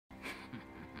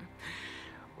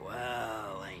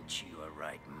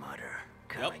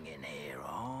Coming in here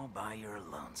all by your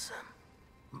lonesome.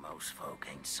 Most folk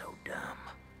ain't so dumb.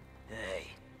 Hey,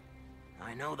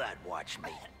 I know that watch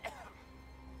me.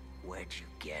 Where'd you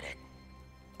get it?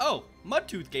 Oh,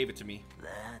 Mudtooth gave it to me.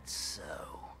 That's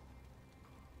so.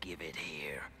 Give it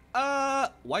here.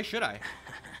 Why should I?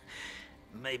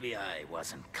 Maybe I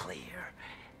wasn't clear.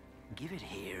 Give it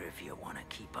here if you want to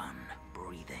keep on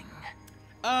breathing.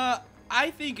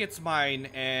 I think it's mine,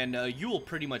 and you will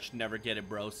pretty much never get it,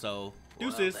 bro, so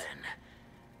deuces. Well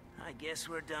then, I guess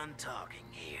we're done talking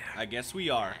here. I guess we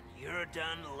are. And you're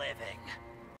done living.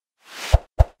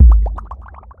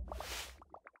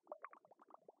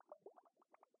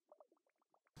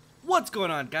 What's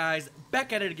going on, guys?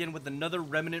 Back at it again with another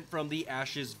Remnant from the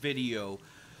Ashes video.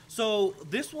 So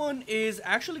this one is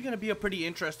actually going to be a pretty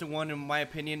interesting one in my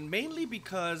opinion, mainly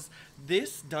because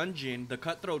this dungeon, the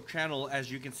Cutthroat Channel,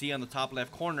 as you can see on the top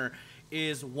left corner,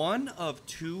 is one of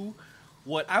two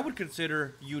what I would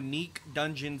consider unique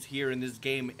dungeons here in this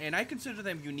game. And I consider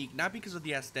them unique not because of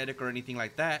the aesthetic or anything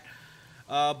like that,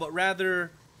 but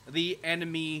rather the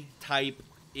enemy type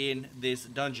in this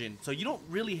dungeon. So you don't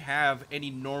really have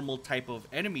any normal type of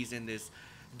enemies in this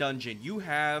dungeon. You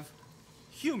have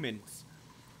humans,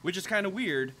 which is kind of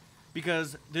weird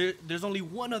because there's only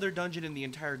one other dungeon in the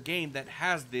entire game that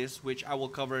has this, which I will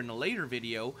cover in a later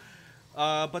video.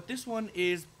 But this one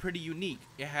is pretty unique.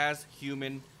 It has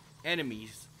human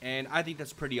enemies, and I think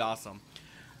that's pretty awesome.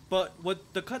 But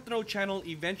what the Cutthroat Channel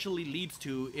eventually leads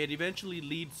to,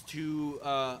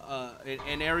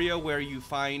 an area where you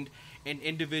find an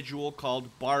individual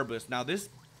called BARBUS. Now this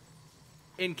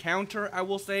encounter, I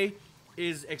will say,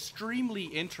 is extremely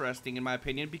interesting in my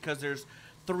opinion because there's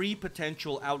 3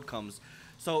 potential outcomes.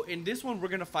 So in this one we're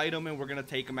gonna fight him and we're gonna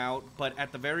take him out, but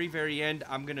at the very end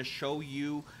I'm gonna show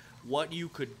you what you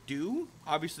could do,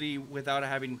 obviously without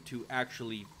having to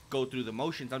actually go through the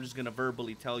motions. I'm just gonna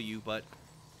verbally tell you, but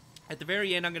at the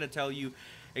very end I'm gonna tell you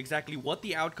exactly what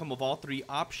the outcome of all 3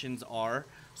 options are,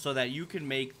 so that you can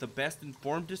make the best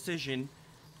informed decision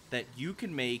that you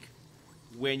can make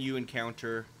when you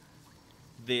encounter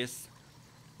this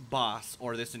boss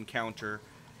or this encounter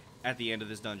at the end of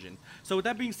this dungeon. So with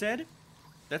that being said,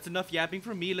 that's enough yapping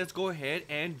from me. Let's go ahead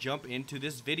and jump into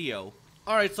this video.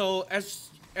 Alright, so as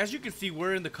you can see,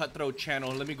 we're in the Cutthroat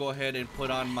Channel. Let me go ahead and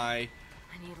put on my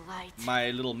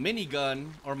little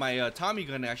minigun, or my Tommy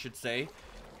gun I should say.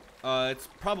 It's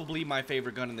probably my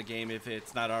favorite gun in the game if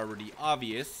it's not already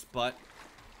obvious, but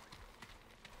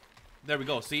there we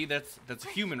go. See, that's a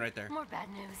human right there. More bad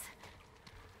news.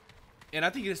 And I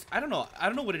think it's, I don't know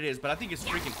what it is, but I think it's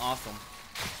freaking awesome.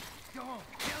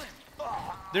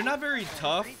 They're not very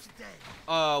tough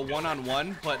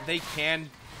one-on-one, but they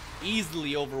can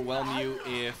easily overwhelm you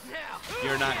if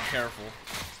you're not careful.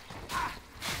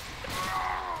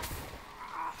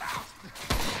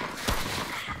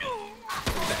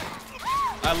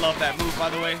 I love that move, by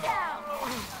the way.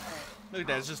 Look at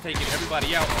that, it's just taking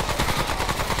everybody out.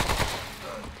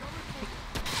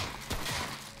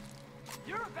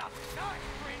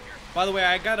 By the way,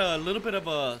 I got a little bit of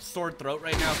a sore throat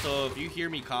right now, so if you hear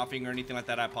me coughing or anything like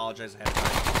that, I apologize ahead of time.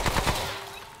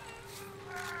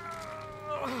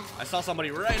 I saw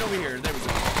somebody right over here. There we go.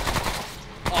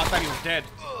 Oh, I thought he was dead.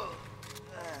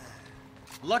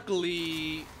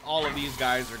 Luckily, all of these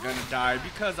guys are gonna die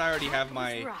because I already have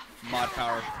my mod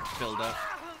power filled up.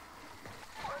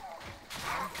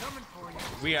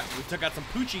 We took out some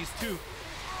poochies too.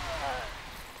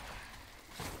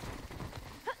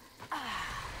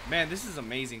 Man, this is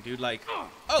amazing, dude. Like, oh,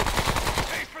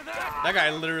 that guy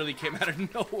literally came out of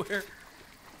nowhere.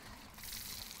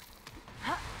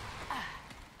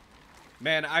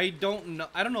 Man, I don't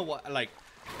know what, like,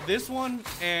 this one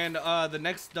and the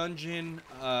next dungeon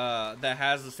that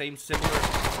has the same similar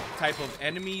type of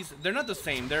enemies, they're not the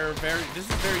same. This is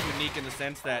very unique in the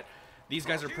sense that these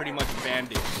guys are pretty much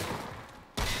bandaged.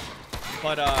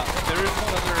 But there is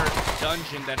one other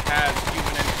dungeon that has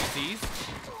human NPCs.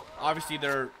 Obviously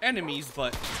they're enemies,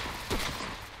 but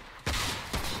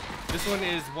this one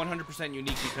is 100%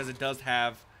 unique because it does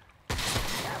have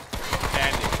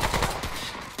bandage.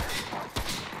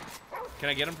 Can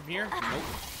I get him from here? Nope.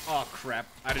 Oh crap,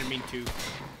 I didn't mean to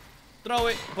throw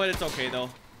it, but it's okay though.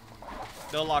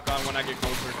 They'll lock on when I get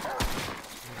closer.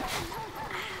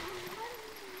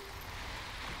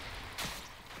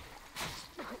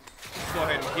 Let's go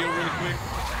ahead and heal really quick.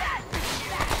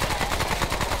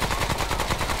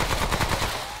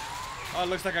 Oh, it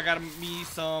looks like I got me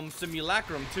some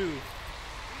simulacrum too.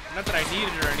 Not that I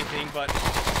needed it or anything, but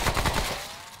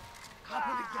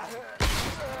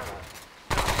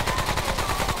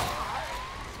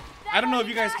I don't know if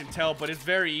you guys can tell, but it's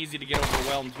very easy to get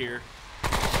overwhelmed here.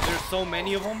 there's so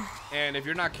many of them, and if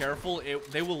you're not careful,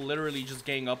 they will literally just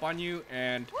gang up on you,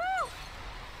 and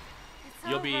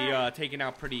you'll be taken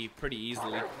out pretty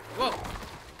easily. Whoa!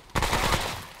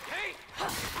 Hey,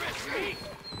 me.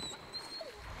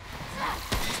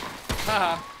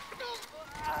 Haha.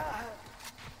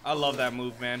 I love that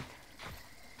move, man.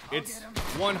 It's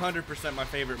 100% my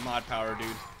favorite mod power, dude.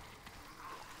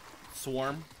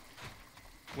 Swarm.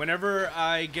 Whenever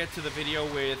I get to the video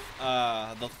with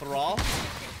the Thrall,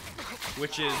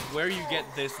 which is where you get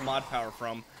this mod power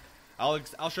from,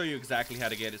 I'll show you exactly how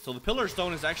to get it. So the Pillar of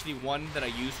Stone is actually one that I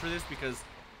use for this because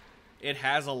it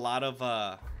has a lot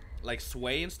of like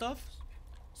sway and stuff.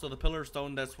 So the Pillar of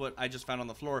Stone, that's what I just found on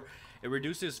the floor. It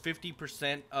reduces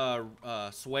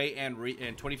 50% sway and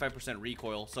 25%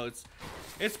 recoil. So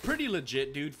it's pretty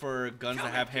legit, dude, for guns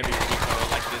that have heavy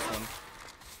recoil like this one.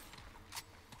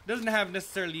 It doesn't have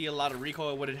necessarily a lot of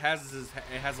recoil. What it has is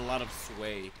it has a lot of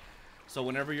sway. So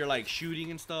whenever you're like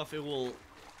shooting and stuff, it will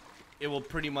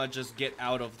pretty much just get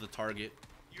out of the target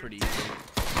pretty easily.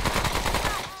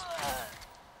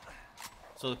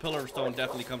 So the Pillar of Stone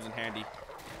definitely comes in handy.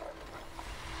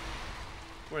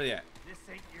 Where are they at? This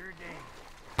ain't your day.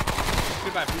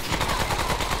 Goodbye, Fuji.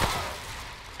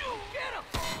 Get him!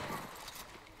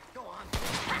 Go on.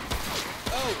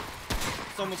 Oh!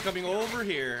 Someone's coming over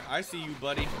here. I see you,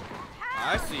 buddy.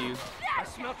 I see you. I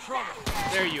smell trouble.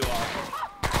 There you are.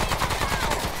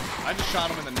 I just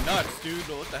shot him in the nuts, dude.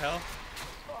 What the hell?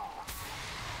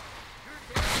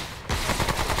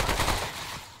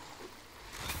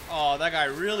 Oh, that guy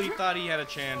really thought he had a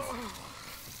chance.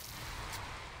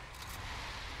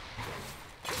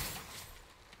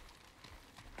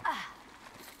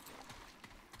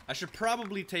 I should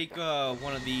probably take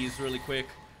one of these really quick.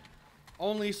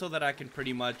 Only so that I can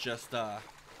pretty much just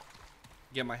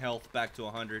get my health back to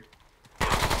 100.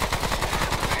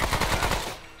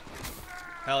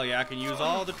 Hell yeah, I can use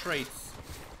all the traits.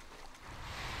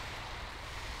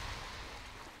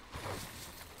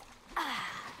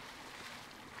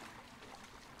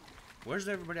 Where's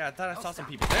everybody? I thought I saw some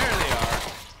people. There they are.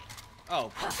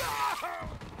 Oh.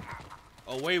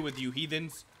 Away with you,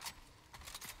 heathens.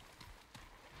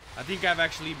 I think I've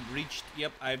actually reached,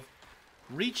 yep, I've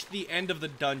reached the end of the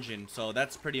dungeon, so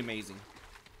that's pretty amazing.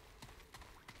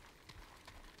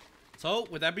 So,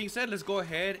 with that being said, let's go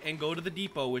ahead and go to the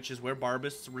depot, which is where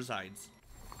Barbus resides.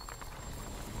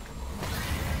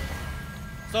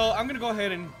 So, I'm going to go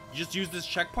ahead and just use this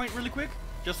checkpoint really quick,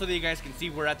 just so that you guys can see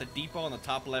we're at the depot in the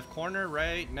top left corner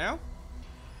right now.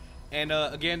 And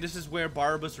again, this is where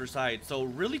Barbus resides. So,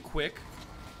 really quick,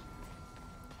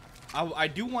 I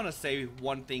do want to say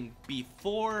one thing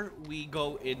before we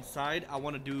go inside. I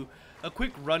want to do a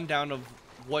quick rundown of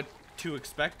what to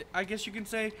expect, I guess you can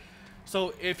say.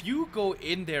 So if you go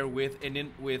in there with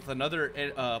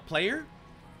another player,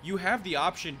 you have the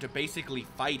option to basically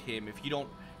fight him if you don't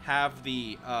have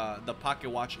the pocket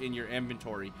watch in your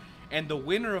inventory, and the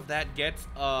winner of that gets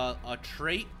a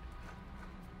trait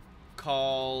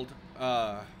called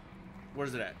where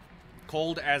is it at?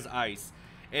 Cold as Ice.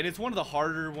 And it's one of the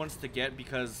harder ones to get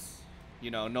because,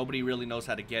 you know, nobody really knows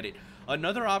how to get it.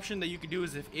 Another option that you can do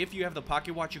is if you have the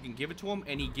pocket watch, you can give it to him,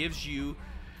 and he gives you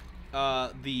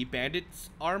the bandit's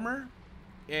armor.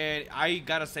 And I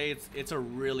gotta say, it's a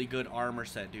really good armor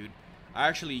set, dude. I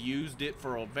actually used it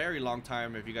for a very long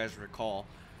time, if you guys recall.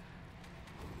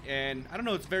 And I don't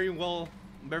know, it's very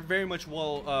much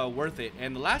worth it.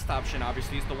 And the last option,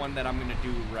 obviously, is the one that I'm gonna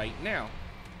do right now,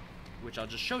 which I'll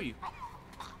just show you.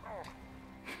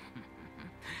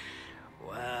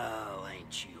 Well,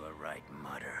 ain't you a right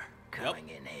mutter, coming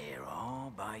in here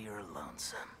all by your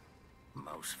lonesome.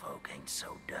 Most folk ain't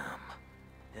so dumb.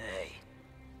 Hey,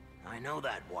 I know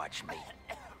that watch me.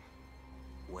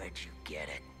 Where'd you get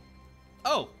it?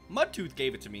 Oh, Mudtooth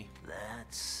gave it to me.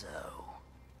 That's so.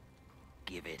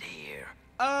 Give it here.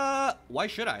 Why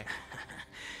should I?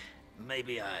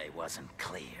 Maybe I wasn't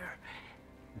clear.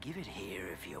 Give it here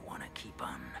if you want to keep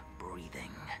on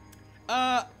breathing.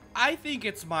 I think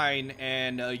it's mine,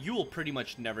 and you will pretty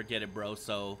much never get it, bro,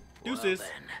 so deuces. Well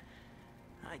then,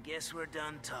 I guess we're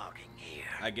done talking here.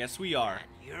 I guess we are. And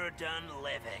you're done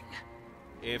living.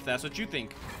 If that's what you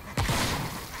think.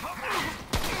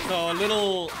 So a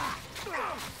little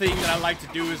thing that I like to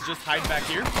do is just hide back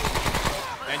here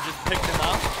and just pick them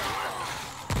off.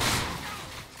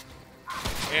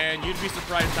 And you'd be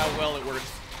surprised how well it works.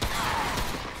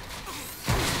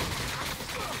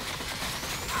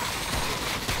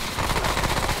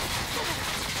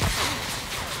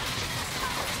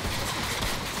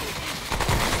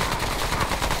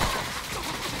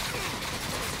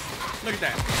 Look at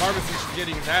that. Barbus is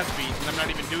getting his ass beat, and I'm not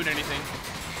even doing anything.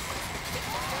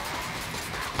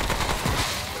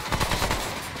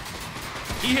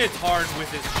 He hits hard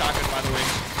with his shotgun, by the way.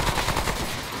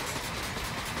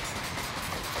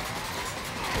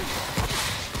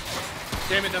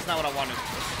 Damn it, that's not what I wanted.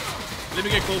 Let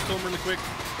me get close to him really quick.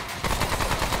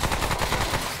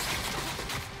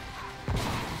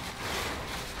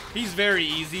 He's very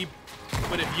easy,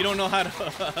 but if you don't know how to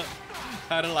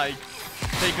how to like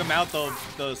take him out the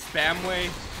spam way,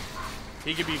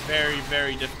 he can be very,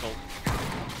 very difficult.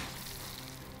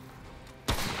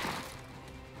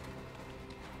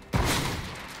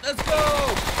 Let's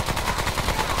go!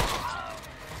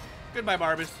 Goodbye,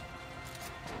 Barbus.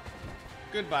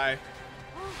 Goodbye.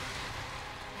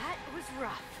 That was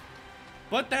rough.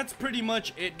 But that's pretty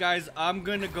much it, guys. I'm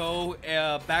gonna go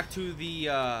back to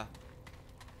the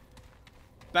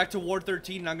back to Ward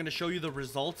 13, and I'm gonna show you the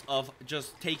results of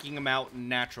just taking him out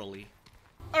naturally.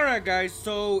 Alright guys,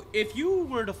 so if you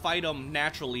were to fight him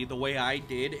naturally the way I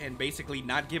did and basically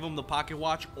not give him the pocket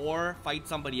watch or fight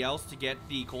somebody else to get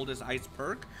the coldest ice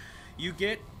perk, you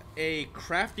get a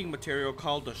crafting material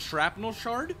called the shrapnel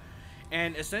shard.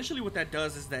 And essentially what that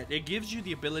does is that it gives you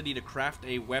the ability to craft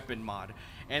a weapon mod.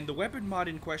 And the weapon mod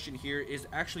in question here is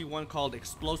actually one called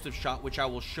explosive shot, which I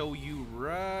will show you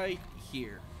right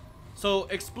here. So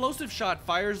explosive shot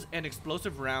fires an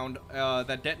explosive round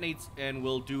that detonates and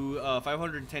will do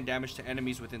 510 damage to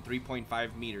enemies within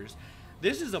 3.5 meters.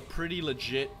 This is a pretty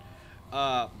legit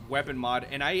weapon mod,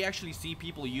 and I actually see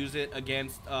people use it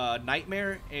against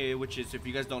Nightmare, which is, if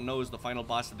you guys don't know, is the final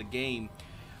boss of the game,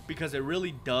 because it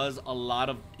really does a lot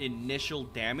of initial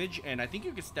damage, and I think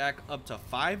you can stack up to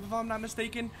 5 if I'm not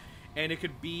mistaken, and it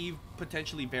could be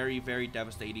potentially very, very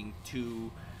devastating to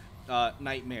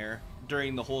Nightmare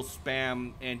during the whole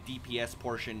spam and DPS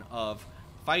portion of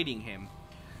fighting him.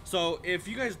 So if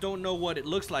you guys don't know what it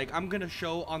looks like, I'm gonna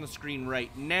show on the screen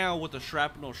right now what the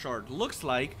shrapnel shard looks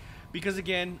like, because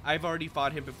again, I've already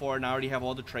fought him before and I already have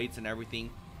all the traits and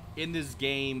everything in this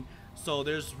game, so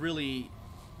there's really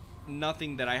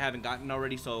nothing that I haven't gotten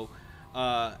already, so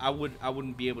I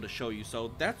wouldn't be able to show you.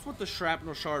 So that's what the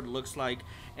shrapnel shard looks like,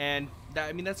 and that,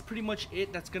 I mean, that's pretty much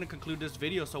it. That's gonna conclude this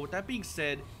video. So with that being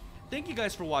said, thank you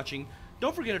guys for watching.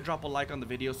 Don't forget to drop a like on the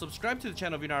video, subscribe to the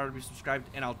channel if you're not already subscribed,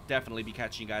 and I'll definitely be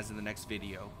catching you guys in the next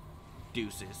video.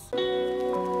 Deuces.